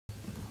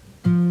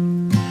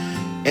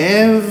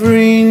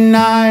Every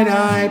night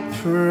I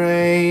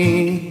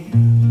pray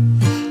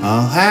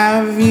I'll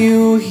have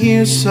you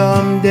here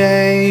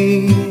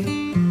someday.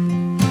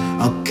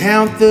 I'll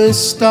count the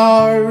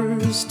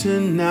stars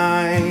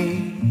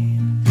tonight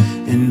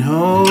and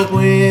hope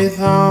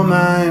with all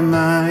my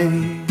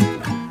might.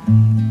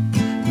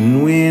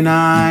 And when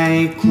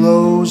I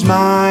close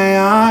my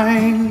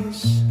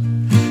eyes,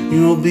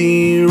 you'll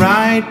be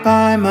right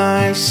by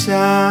my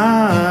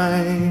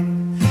side.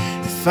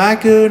 If I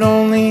could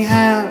only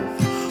have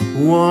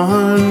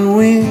one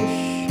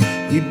wish,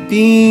 you'd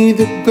be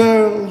the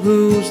girl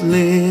whose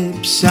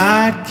lips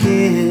I'd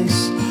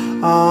kiss.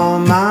 All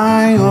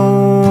my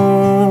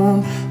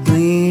only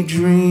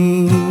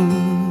dreams.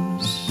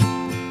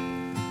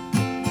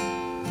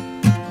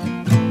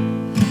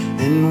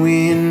 And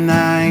when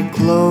I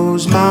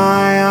close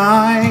my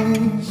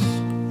eyes,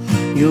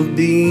 you'll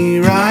be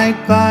right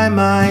by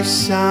my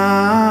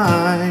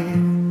side.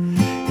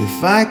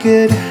 If I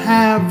could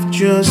have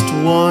just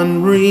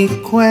one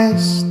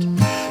request,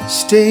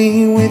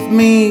 stay with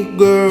me,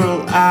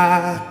 girl,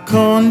 I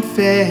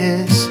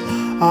confess.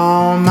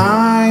 All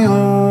my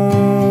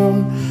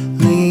only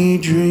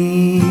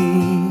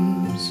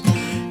dreams.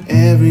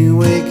 Every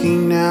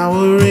waking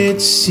hour it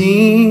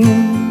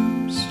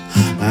seems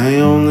I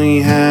only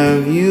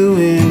have you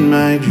in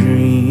my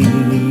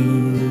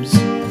dreams.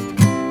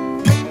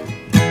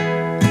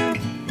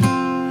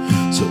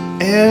 So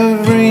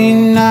every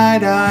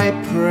night I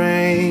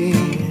pray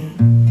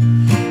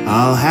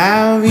I'll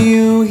have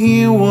you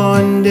here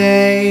one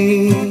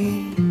day.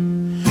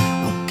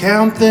 I'll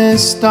count the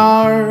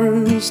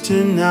stars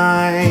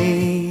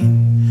tonight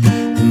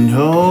and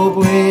hope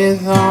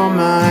with all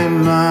my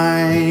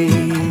might.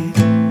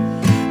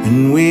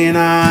 And when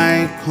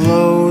I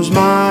close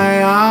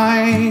my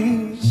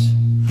eyes,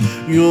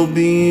 you'll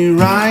be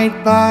right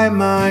by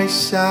my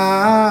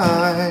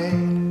side.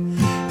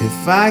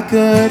 If I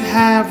could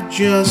have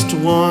just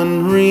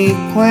one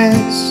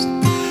request,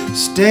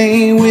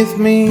 stay with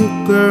me,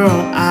 girl,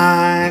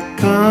 I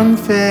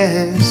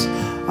confess.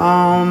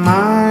 All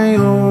my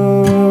own